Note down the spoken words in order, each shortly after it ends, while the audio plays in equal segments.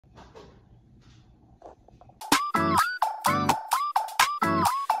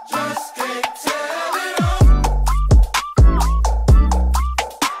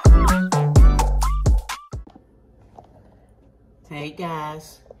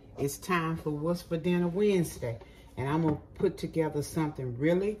guys, it's time for What's for Dinner Wednesday. And I'm going to put together something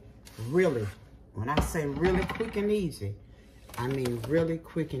really, when I say really quick and easy, I mean really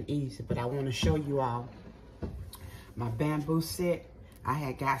quick and easy. But I want to show you all my bamboo set. I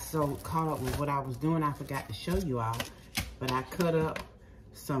had got so caught up with what I was doing, I forgot to show you all. But I cut up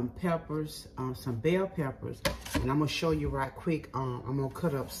some peppers, some bell peppers. And I'm going to show you right quick. I'm going to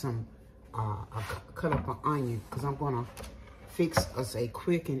cut up some, cut up an onion, because I'm going to fix us a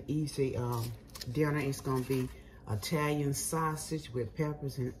quick and easy dinner. It's going to be Italian sausage with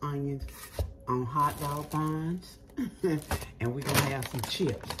peppers and onions on hot dog buns. And we're going to have some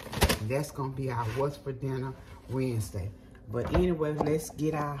chips. And that's going to be our What's for Dinner Wednesday. But anyway, let's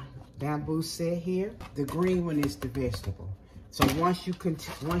get our bamboo set here. The green one is the vegetable. So once you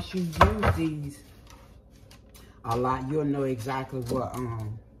use these a lot, you'll know exactly what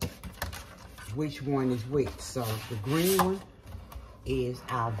which one is which. So the green one is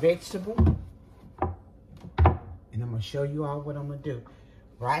our vegetable. And I'm gonna show you all what I'm gonna do.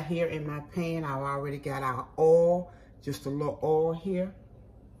 Right here in my pan, I've already got our oil, just a little oil here.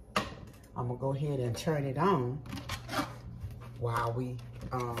 I'm gonna go ahead and turn it on while we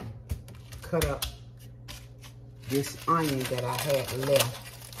cut up this onion that I had left.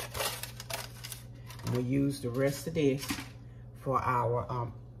 I'm gonna use the rest of this for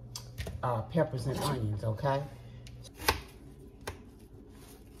our peppers and onions, okay?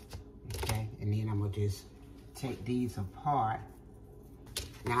 Okay, and then I'm gonna just take these apart.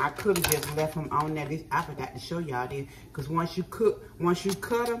 Now I could have just left them on there. I forgot to show y'all this, because once you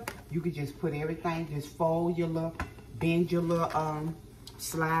cut them, you could just put everything, just fold your little, bend your little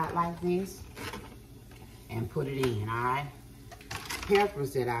slide like this, and put it in. All right.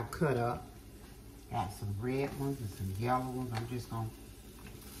 Peppers that I cut up, got some red ones and some yellow ones. I'm just gonna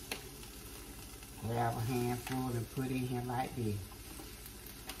grab a handful and put in here like this.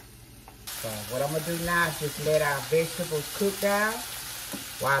 So what I'm gonna do now is just let our vegetables cook down.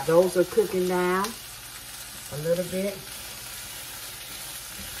 While those are cooking down a little bit,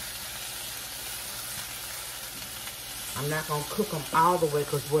 I'm not gonna cook them all the way,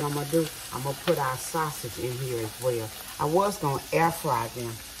 because what I'm gonna do, I'm gonna put our sausage in here as well. I was gonna air fry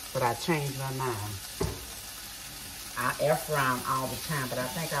them, but I changed my mind. I air fry them all the time, but I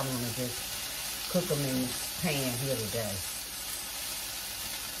think I'm gonna just cook them in this pan here today.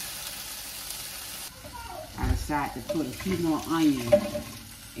 I decided to put a few more onions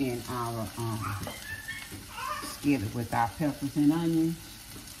in our skillet with our peppers and onions.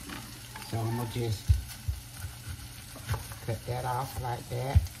 So I'm gonna just cut that off like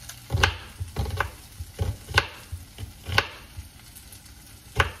that.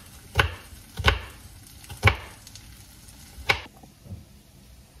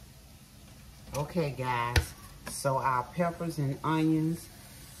 Okay guys, so our peppers and onions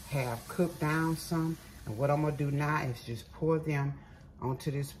have cooked down some. And what I'm gonna do now is just pour them onto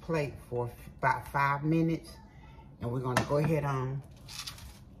this plate for about 5 minutes. And we're gonna go ahead on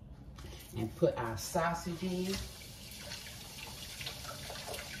and put our sausage in.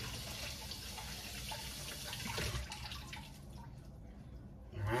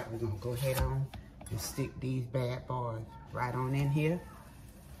 All right, we're gonna go ahead on and stick these bad boys right on in here,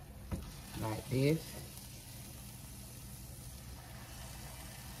 like this.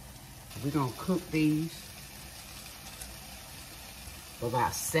 We're gonna cook these for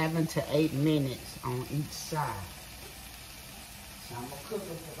about 7 to 8 minutes on each side. So I'm gonna cook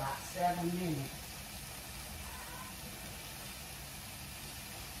them for about 7 minutes.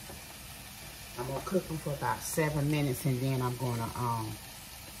 I'm gonna cook them for about 7 minutes, and then I'm gonna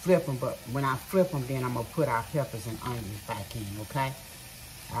flip them. But when I flip them, then I'm gonna put our peppers and onions back in, okay?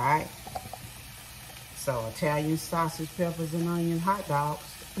 All right. So Italian sausage, peppers and onion hot dogs.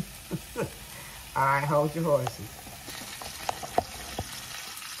 All right, hold your horses.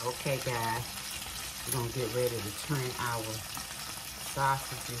 Okay, guys, we're gonna get ready to turn our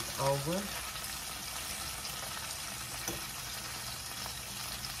sausages over.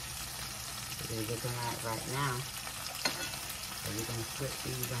 They're looking like right now. So we're gonna flip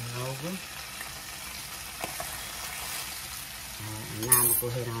these on over. And now I'm gonna go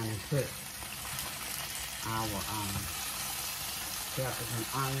ahead on and put our peppers and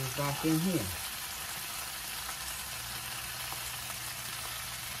onions back in here.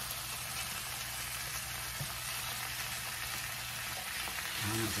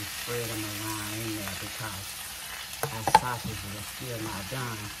 I'm going to spread them around in there because our sausages are still not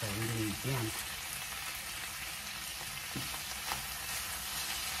done, so we need them.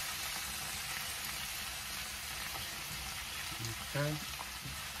 Okay.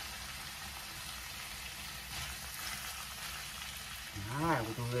 All right,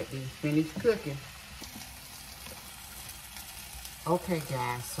 we're gonna let these finish cooking. Okay,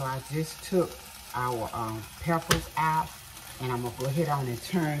 guys, so I just took our peppers out, and I'm gonna go ahead on and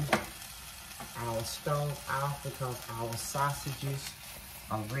turn our stove off because our sausages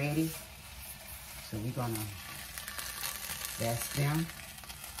are ready. So we're gonna, that's them.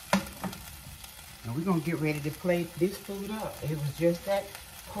 And we're gonna get ready to plate this food up. It was just that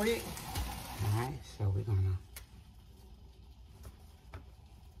quick. All right, so we're gonna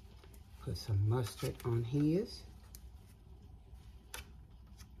put some mustard on his.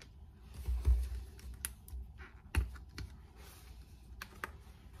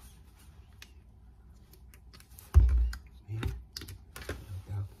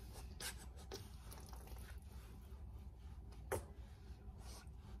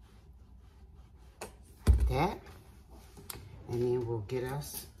 That, and then we'll get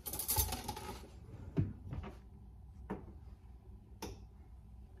us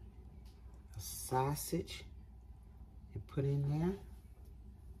a sausage and put in there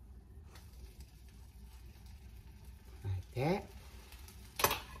like that,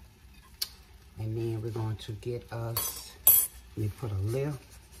 and then we're going to get us, let me put a little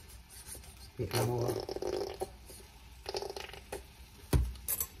bit more.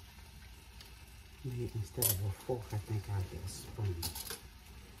 Maybe instead of a fork, I think I'll get a spoon.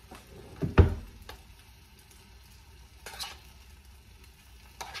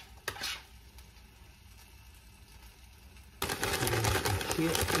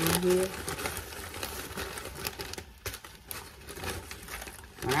 Chips in here.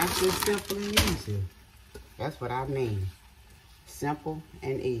 When I say simple and easy, that's what I mean. Simple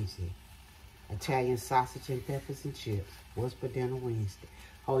and easy. Italian sausage and peppers and chips. What's for dinner Wednesday?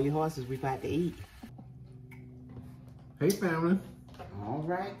 Hold your horses, we about to eat. Hey, family. All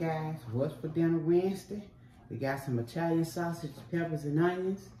right, guys. What's for dinner Wednesday? We got some Italian sausage, peppers, and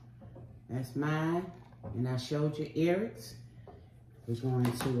onions. That's mine. And I showed you Eric's. We're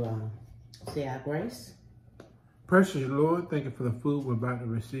going to say our grace. Precious Lord, thank you for the food we're about to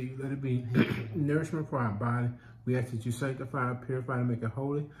receive. Let it be nourishment for our body. We ask that you sanctify, purify, and make it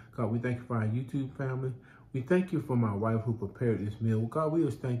holy. God, we thank you for our YouTube family. We thank you for my wife who prepared this meal. God, we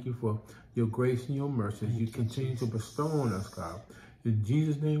just thank you for your grace and your mercy as you continue to bestow on us, God. In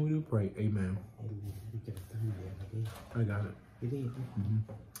Jesus' name we do pray. Amen. I got it. You did? Mm-hmm.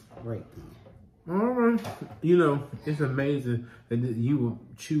 Great. All right. You know, it's amazing that you will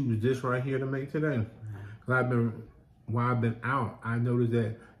choose this right here to make today. While I've been out, I noticed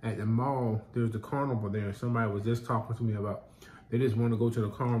that at the mall, there's a carnival there. And somebody was just talking to me about, they just want to go to the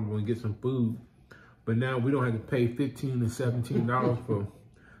carnival and get some food. But now we don't have to pay $15 to $17 for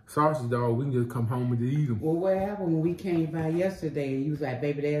sausage dog. We can just come home and eat them. Well, what happened when we came by yesterday, you was like,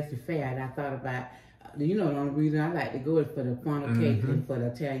 baby, that's the fair. And I thought about, you know, the only reason I like to go is for the funnel cake and for the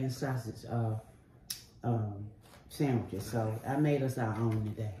Italian sausage sandwiches. So I made us our own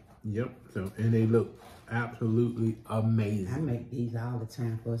today. Yep. So, and they look absolutely amazing. I make these all the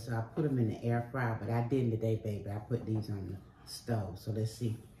time for us. So I put them in the air fryer, but I didn't today, baby. I put these on the stove. So let's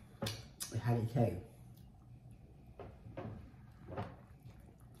see how they taste.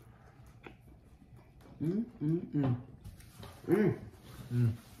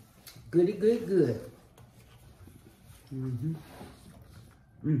 Goody, good, good.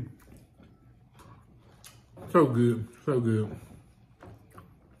 So good, so good.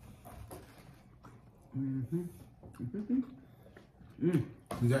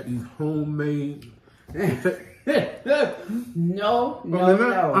 We got these homemade. No.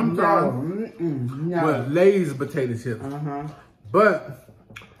 I'm sorry. No. Well, Lay's potato chips. But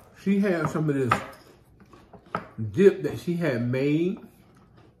she had some of this dip that she had made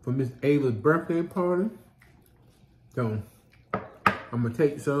for Miss Ava's birthday party. So I'm gonna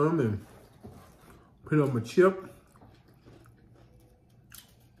take some and put it on my chip.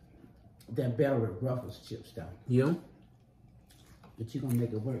 They're better with Ruffles chips though. Yeah. But you're gonna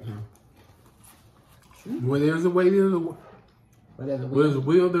make it work, huh? Where there's a way, there's a way. Where there's a will, Where there's a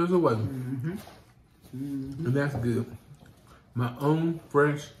will, there's a way. And that's good. My own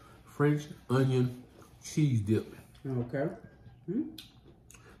fresh French onion cheese dip. Okay. Let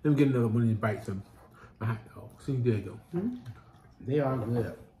me get another one of these bites of my hot dog. See, there you go. They are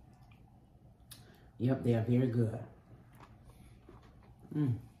good. Yep, they are very good.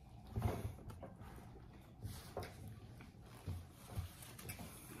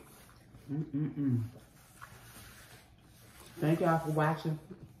 Thank y'all for watching.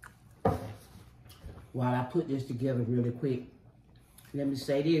 While I put this together really quick, let me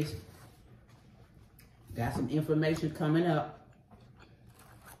say this. Got some information coming up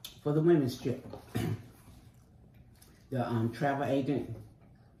for the women's trip. The travel agent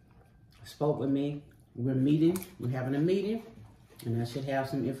spoke with me. We're meeting. We're having a meeting. And I should have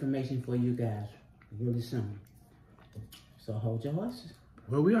some information for you guys really soon. So hold your horses.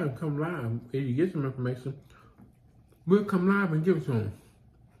 Well, we ought to come live. If you get some information, we'll come live and give it to them.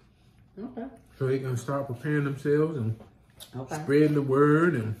 Okay. So they can start preparing themselves and spreading the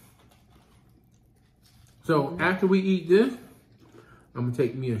word. And so after we eat this, I'm going to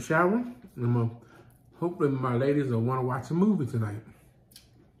take me a shower. And I'm gonna, hopefully my ladies will want to watch a movie tonight.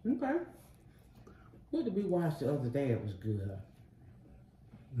 Okay. What did we watch the other day? It was good.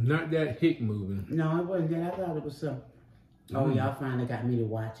 Not that hick movie. No, it wasn't that. I thought it was some. Oh, y'all finally got me to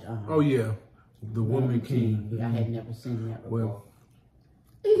watch. Oh, yeah. The Woman King. Yeah, I had never seen that before. Well,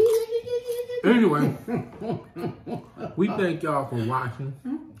 anyway, we thank y'all for watching.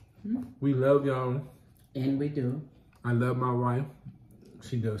 We love y'all. And we do. I love my wife.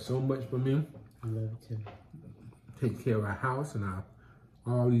 She does so much for me. I love it too. Take care of our house and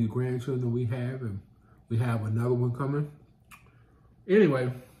all these grandchildren we have, and we have another one coming.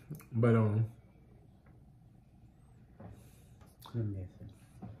 Anyway, but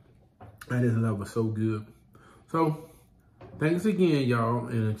I just love her so good. So thanks again, y'all,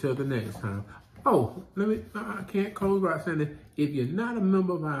 and until the next time. Oh, I can't close without saying that if you're not a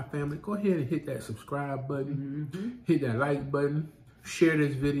member of our family, go ahead and hit that subscribe button, hit that like button, share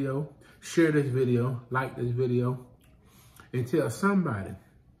this video, like this video, and tell somebody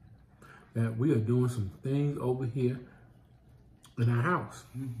that we are doing some things over here in our house.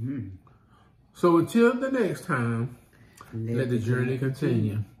 So until the next time, let the journey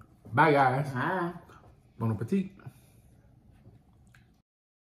continue. Bye, guys. Bye. Bon appetit.